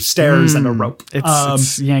steep stairs and a rope.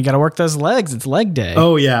 It's you got to work those legs. It's leg day.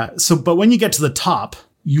 Oh yeah. So, but when you get to the top,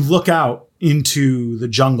 you look out into the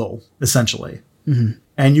jungle essentially,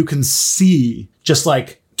 and you can see just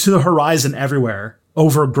like to the horizon everywhere,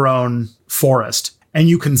 overgrown forest, and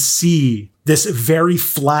you can see this very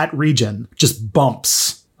flat region, just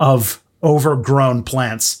bumps of overgrown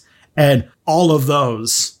plants. And all of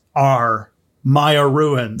those are Maya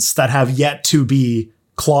ruins that have yet to be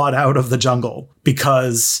clawed out of the jungle,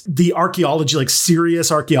 because the archaeology, like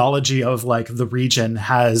serious archaeology of like the region,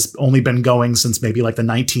 has only been going since maybe like the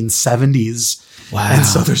 1970s. Wow. And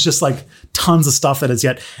so there's just like tons of stuff that is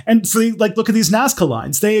yet. And so like, look at these Nazca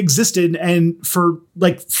lines. They existed and for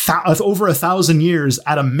like over 1,000 years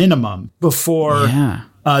at a minimum before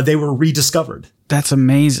they were rediscovered. That's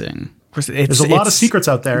amazing. There's a lot of secrets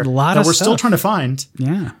out there that we're still trying to find.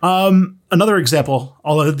 Yeah. Another example,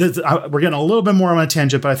 although we're getting a little bit more on a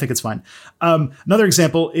tangent, but I think it's fine. Another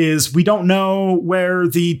example is we don't know where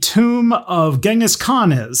the tomb of Genghis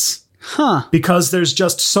Khan is. Because there's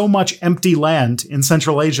just so much empty land in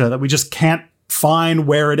Central Asia that we just can't find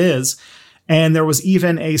where it is. And there was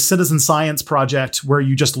even a citizen science project where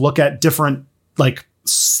you just look at different like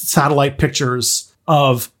satellite pictures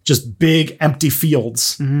of just big empty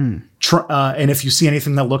fields. And if you see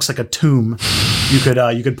anything that looks like a tomb, you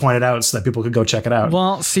could point it out so that people could go check it out.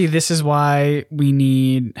 Well, see, this is why we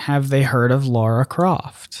need, have they heard of Lara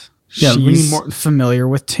Croft? Yeah, She's we need more familiar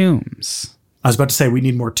with tombs. I was about to say we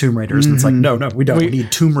need more Tomb Raiders, and it's like, no, we don't. We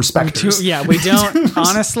need tomb respecters. We don't.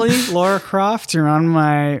 Honestly, Lara Croft, you're on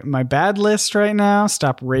my bad list right now.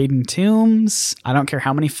 Stop raiding tombs. I don't care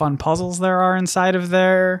how many fun puzzles there are inside of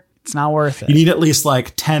there. It's not worth it. You need at least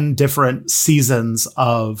like 10 different seasons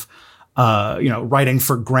of, writing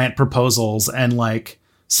for grant proposals and like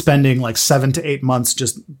spending like 7 to 8 months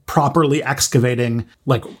just properly excavating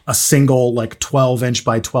like a single like 12-inch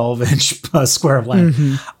by 12-inch square of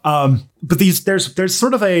land. But there's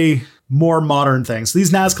sort of a more modern thing. So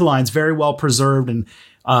these Nazca lines, very well preserved, and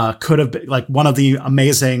could have been like one of the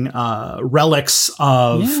amazing relics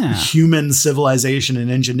of human civilization and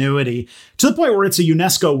ingenuity, to the point where it's a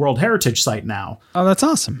UNESCO World Heritage Site now. Oh, that's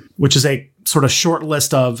awesome. Which is a sort of short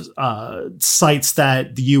list of sites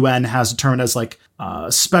that the UN has determined as like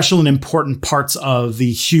special and important parts of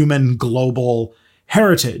the human global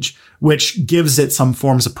heritage, which gives it some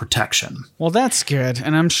forms of protection. Well, that's good.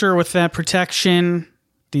 And I'm sure with that protection,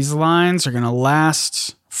 these lines are going to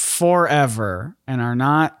last forever and are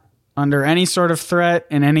not under any sort of threat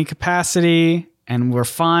in any capacity, and we're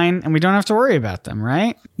fine and we don't have to worry about them,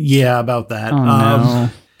 right? Yeah, about that. Oh, no.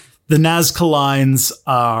 The Nazca lines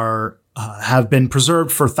are have been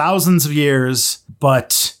preserved for thousands of years,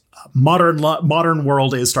 but modern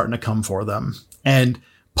world is starting to come for them. And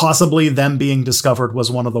Possibly them being discovered was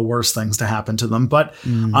one of the worst things to happen to them. But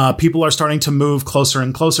people are starting to move closer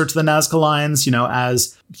and closer to the Nazca lines,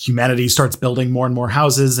 as humanity starts building more and more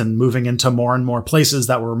houses and moving into more and more places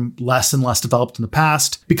that were less and less developed in the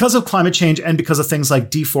past. Because of climate change and because of things like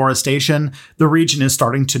deforestation, the region is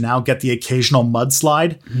starting to now get the occasional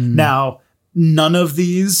mudslide. Now, none of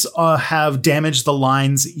these have damaged the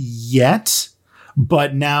lines yet.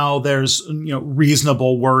 But now there's,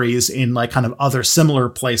 reasonable worries in like kind of other similar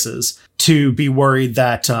places to be worried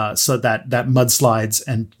that that mudslides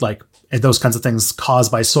and like those kinds of things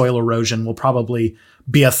caused by soil erosion will probably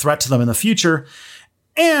be a threat to them in the future.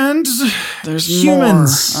 And there's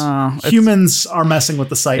humans. Humans are messing with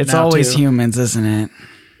the site. It's now always too. Humans, isn't it?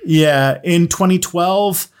 Yeah. In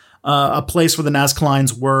 2012, a place where the Nazca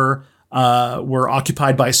lines were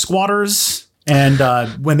occupied by squatters.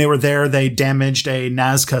 And when they were there, they damaged a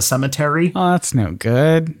Nazca cemetery. Oh, that's no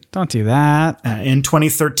good. Don't do that. In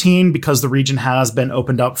 2013, because the region has been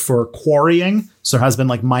opened up for quarrying, so there has been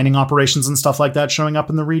like mining operations and stuff like that showing up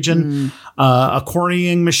in the region. A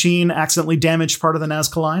quarrying machine accidentally damaged part of the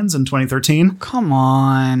Nazca lines in 2013. Come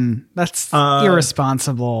on. That's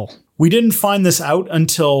irresponsible. We didn't find this out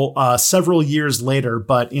until several years later,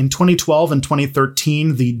 but in 2012 and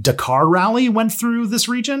 2013, the Dakar Rally went through this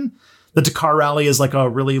region. The Dakar Rally is like a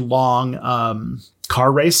really long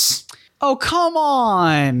car race. Oh, come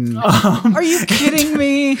on. Are you kidding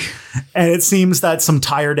me? And it seems that some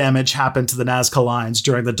tire damage happened to the Nazca lines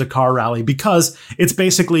during the Dakar Rally because it's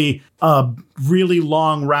basically a really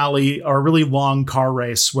long rally or a really long car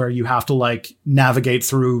race where you have to like navigate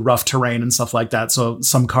through rough terrain and stuff like that. So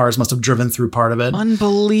some cars must have driven through part of it.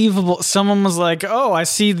 Unbelievable. Someone was like, oh, I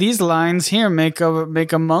see these lines here. Make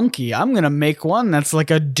a monkey. I'm going to make one that's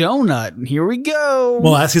like a donut. Here we go.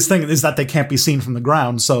 Well, that's his thing is that they can't be seen from the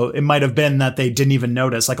ground. So it might have been that they didn't even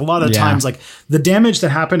notice. Like a lot of times, like the damage that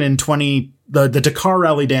happened in the Dakar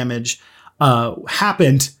Rally damage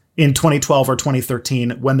happened in 2012 or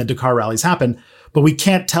 2013 when the Dakar rallies happened, but we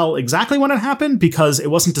can't tell exactly when it happened because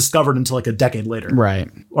it wasn't discovered until like a decade later. Right.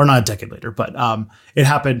 Or not a decade later, but it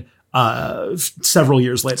happened several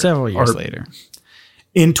years later.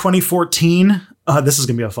 In 2014, this is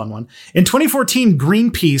going to be a fun one. In 2014,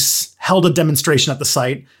 Greenpeace held a demonstration at the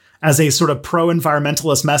site as a sort of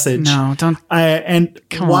pro-environmentalist message. No, don't. And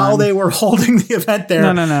while they were holding the event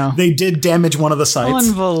there, they did damage one of the sites.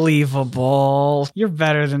 Unbelievable. You're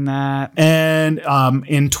better than that. And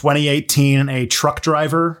in 2018, a truck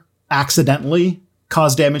driver accidentally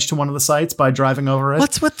caused damage to one of the sites by driving over it.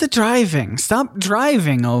 What's with the driving? Stop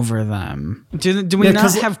driving over them. Do we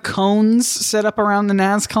not have cones set up around the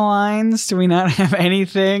Nazca lines? Do we not have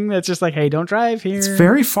anything that's just like, hey, don't drive here? It's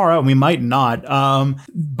very far out. We might not.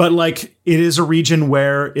 But like it is a region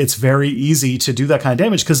where it's very easy to do that kind of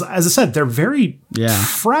damage because, as I said, they're very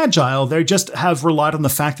fragile. They just have relied on the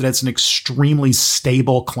fact that it's an extremely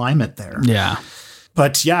stable climate there. Yeah.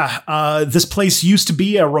 But this place used to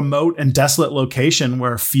be a remote and desolate location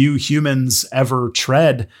where few humans ever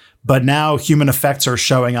tread. But now human effects are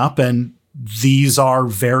showing up, and these are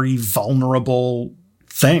very vulnerable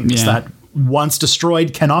things that once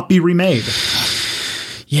destroyed cannot be remade.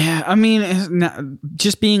 Yeah, I mean,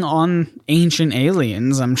 just being on Ancient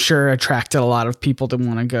Aliens, I'm sure attracted a lot of people to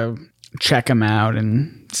want to go check them out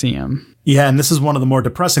and see them. Yeah, and this is one of the more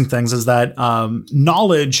depressing things is that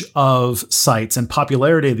knowledge of sites and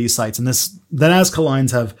popularity of these sites, and the Nazca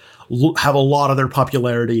lines have a lot of their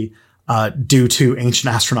popularity due to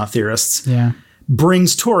ancient astronaut theorists,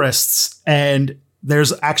 brings tourists, and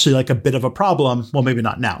there's actually like a bit of a problem. Well, maybe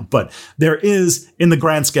not now, but there is in the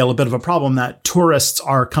grand scale a bit of a problem that tourists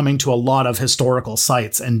are coming to a lot of historical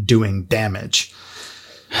sites and doing damage.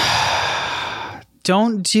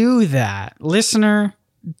 Don't do that, listener.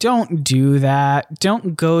 Don't do that.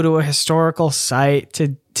 Don't go to a historical site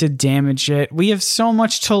to damage it. We have so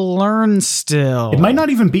much to learn still. It might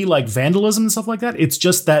not even be like vandalism and stuff like that. It's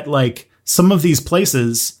just that like some of these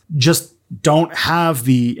places just don't have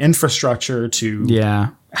the infrastructure to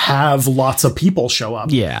have lots of people show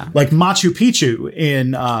up. Yeah. Like Machu Picchu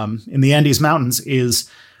in the Andes Mountains is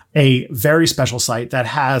a very special site that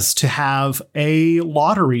has to have a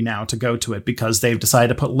lottery now to go to it because they've decided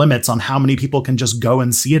to put limits on how many people can just go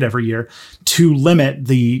and see it every year to limit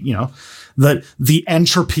the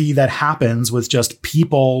entropy that happens with just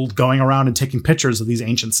people going around and taking pictures of these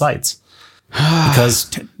ancient sites.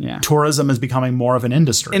 Because tourism is becoming more of an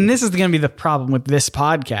industry. And this is going to be the problem with this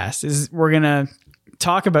podcast is we're going to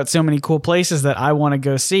talk about so many cool places that I want to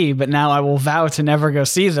go see, but now I will vow to never go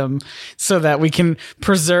see them so that we can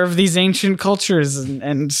preserve these ancient cultures.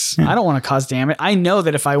 And I don't want to cause damage. I know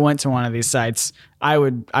that if I went to one of these sites, I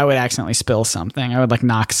would accidentally spill something. I would like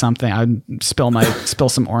knock something. I would spill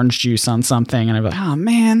some orange juice on something, and I'd be like, "Oh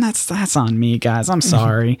man, that's on me, guys. I'm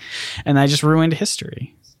sorry," and I just ruined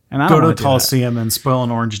history. And I go to the Coliseum and spoil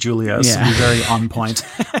an orange Julius. Yeah. Be very on point.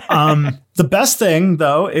 The best thing,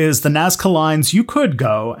 though, is the Nazca lines you could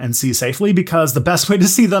go and see safely, because the best way to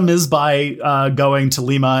see them is by going to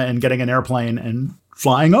Lima and getting an airplane and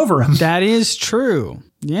flying over them. That is true.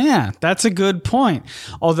 Yeah, that's a good point.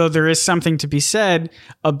 Although there is something to be said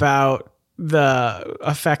about the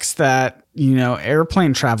effects that,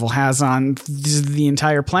 airplane travel has on the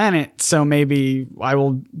entire planet. So maybe I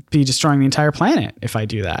will be destroying the entire planet if I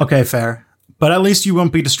do that. Okay, fair. But at least you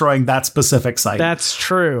won't be destroying that specific site. That's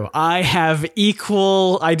true.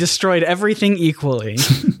 I destroyed everything equally.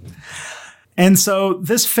 And so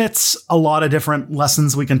this fits a lot of different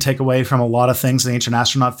lessons we can take away from a lot of things the ancient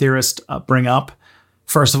astronaut theorists bring up.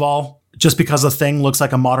 First of all, just because a thing looks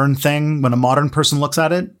like a modern thing, when a modern person looks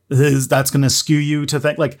at it, that's going to skew you to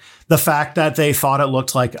think like the fact that they thought it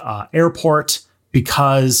looked like an airport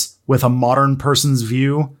because with a modern person's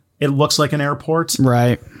view, it looks like an airport.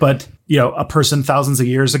 Right. But, a person thousands of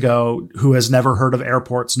years ago who has never heard of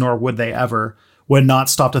airports, nor would they ever, would not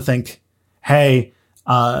stop to think, hey,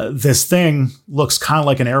 this thing looks kind of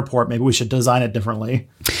like an airport. Maybe we should design it differently.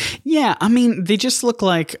 Yeah, I mean, they just look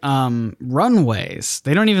like runways.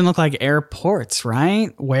 They don't even look like airports, right?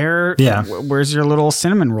 Where's your little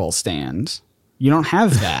cinnamon roll stand? You don't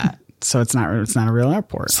have that, so it's not a real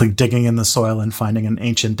airport. It's like digging in the soil and finding an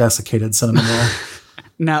ancient desiccated cinnamon roll.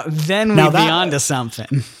 Now we'd be onto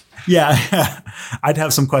something. Yeah, I'd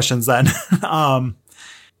have some questions then.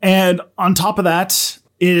 And on top of that,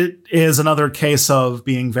 it is another case of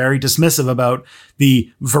being very dismissive about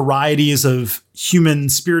the varieties of human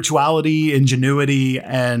spirituality, ingenuity,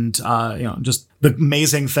 and just the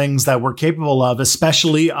amazing things that we're capable of,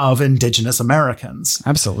 especially of Indigenous Americans.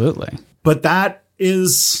 Absolutely. But that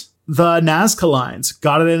is the Nazca lines.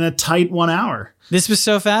 Got it in a tight 1 hour. This was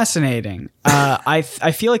so fascinating. I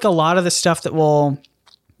feel like a lot of the stuff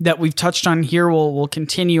that we've touched on here will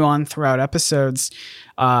continue on throughout episodes.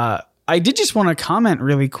 I did just want to comment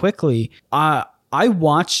really quickly. I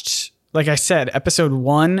watched, like I said, episode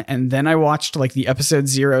 1, and then I watched like the episode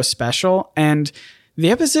 0 special, and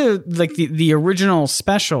the episode, like the original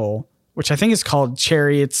special, which I think is called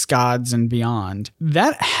Chariots, Gods, and Beyond,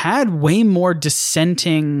 that had way more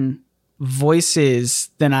dissenting voices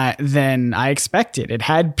than I expected. It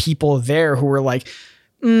had people there who were like,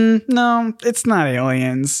 no, it's not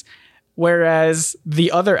aliens. Whereas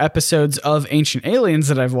the other episodes of Ancient Aliens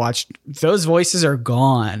that I've watched, those voices are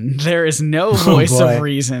gone. There is no voice of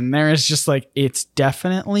reason. There is just like, it's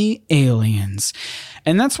definitely aliens.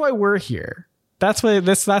 And that's why we're here. That's why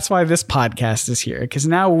this podcast is here. Because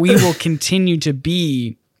now we will continue to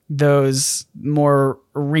be those more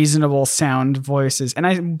reasonable sound voices.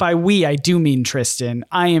 And by we, I do mean Tristan.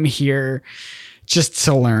 I am here just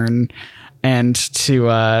to learn and to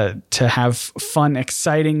have fun,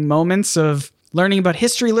 exciting moments of learning about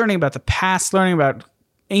history, learning about the past, learning about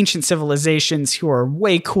ancient civilizations who are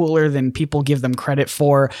way cooler than people give them credit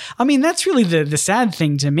for. I mean, that's really the sad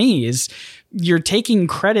thing to me is you're taking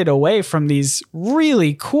credit away from these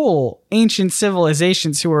really cool ancient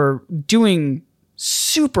civilizations who are doing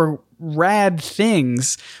super rad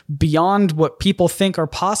things beyond what people think are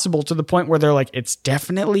possible, to the point where they're like, it's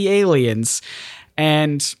definitely aliens.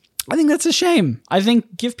 And I think that's a shame. I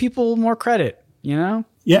think give people more credit, Yeah.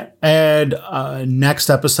 And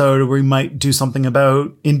next episode, we might do something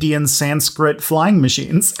about Indian Sanskrit flying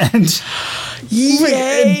machines and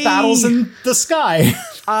battles in the sky.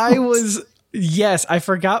 I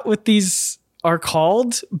forgot what these are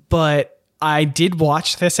called, but I did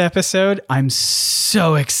watch this episode. I'm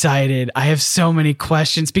so excited. I have so many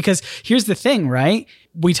questions because here's the thing, right?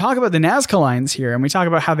 We talk about the Nazca lines here and we talk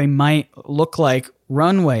about how they might look like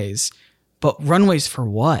runways, but runways for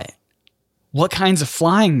what? What kinds of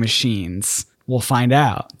flying machines? We'll find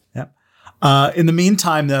out. Yep. In the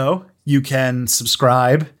meantime, though, you can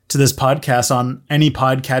subscribe to this podcast on any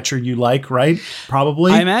podcatcher you like, right?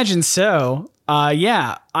 Probably. I imagine so.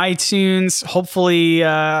 iTunes, hopefully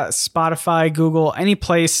Spotify, Google, any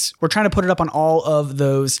place. We're trying to put it up on all of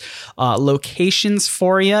those locations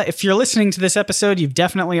for you. If you're listening to this episode, you've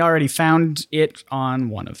definitely already found it on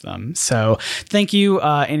one of them. So thank you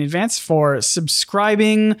in advance for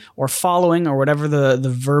subscribing or following or whatever the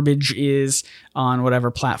verbiage is on whatever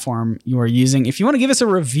platform you are using. If you want to give us a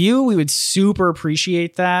review, we would super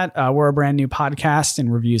appreciate that. We're a brand new podcast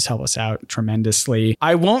and reviews help us out tremendously.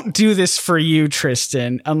 I won't do this for you,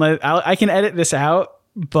 Tristan, unless I can edit this out,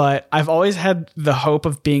 but I've always had the hope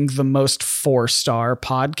of being the most 4-star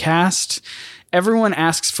podcast. Everyone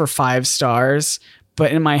asks for 5 stars,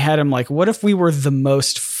 but in my head, I'm like, what if we were the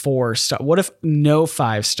most 4-star? What if no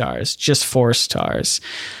 5 stars, just 4 stars?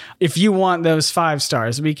 If you want those 5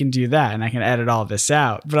 stars, we can do that, and I can edit all this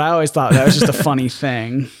out. But I always thought that was just a funny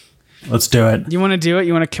thing. Let's do it. You want to do it?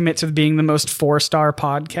 You want to commit to being the most 4-star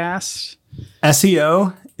podcast?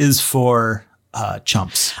 SEO is for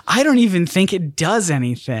chumps. I don't even think it does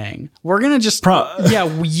anything. We're going to just,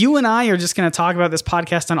 you and I are just going to talk about this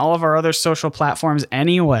podcast on all of our other social platforms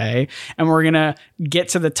anyway. And we're going to get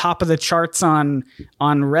to the top of the charts on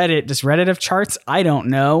Reddit. Does Reddit have charts? I don't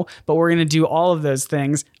know, but we're going to do all of those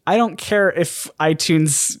things. I don't care if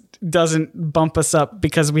iTunes doesn't bump us up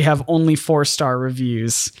because we have only 4-star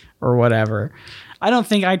reviews or whatever. I don't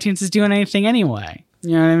think iTunes is doing anything anyway.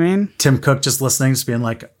 You know what I mean? Tim Cook just listening, just being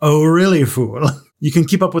like, oh, really, fool? You can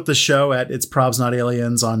keep up with the show at It's Probs Not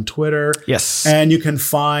Aliens on Twitter. Yes. And you can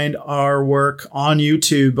find our work on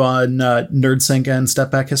YouTube on NerdSync and Step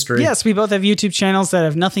Back History. Yes, we both have YouTube channels that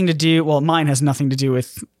have nothing to do, well, mine has nothing to do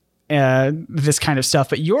with this kind of stuff,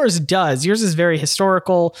 but yours does. Yours is very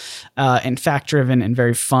historical and fact-driven and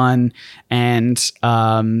very fun and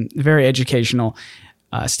very educational.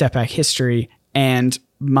 Step Back History. And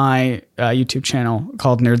my YouTube channel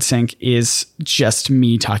called NerdSync is just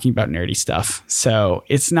me talking about nerdy stuff. So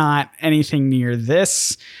it's not anything near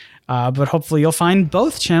this, but hopefully you'll find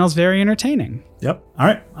both channels very entertaining. Yep. All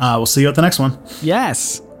right. We'll see you at the next one.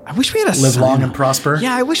 Yes. I wish we had a Live long and prosper.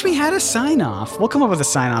 Yeah, I wish we had a sign-off. We'll come up with a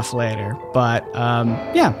sign-off later. But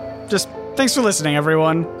yeah, just thanks for listening,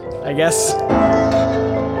 everyone, I guess.